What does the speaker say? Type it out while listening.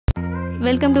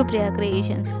Welcome to Priya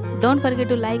Creations. Don't forget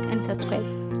to like and subscribe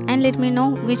and let me know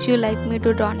which you like me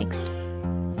to draw next.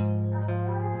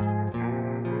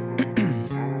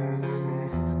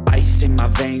 Ice in my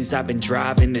veins, I've been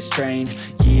driving this train.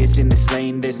 Years in this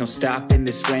lane, there's no stopping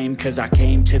this flame. Cause I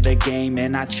came to the game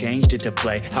and I changed it to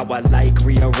play how I like,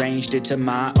 rearranged it to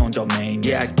my own domain.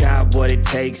 Yeah, I got what it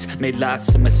takes, made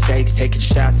lots of mistakes, taking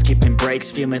shots, skipping breaks,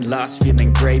 feeling lost,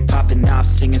 feeling great, popping off,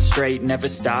 singing straight, never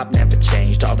stopped, never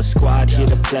changed. All the squad here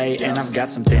to play and I've got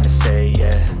something to say,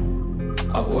 yeah.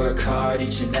 I work hard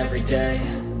each and every day,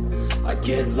 I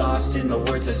get lost in the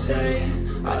words I say.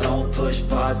 I don't push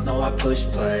pause, no I push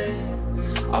play.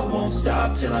 I won't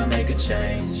stop till I make a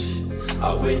change.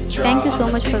 I withdraw. Thank you so on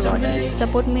the much for things I watching. made.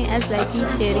 Support me as liking, I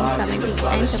turn sharing, flaws into commenting and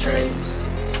flawless subscribing. traits.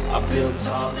 I build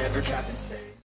tall, never capped in space.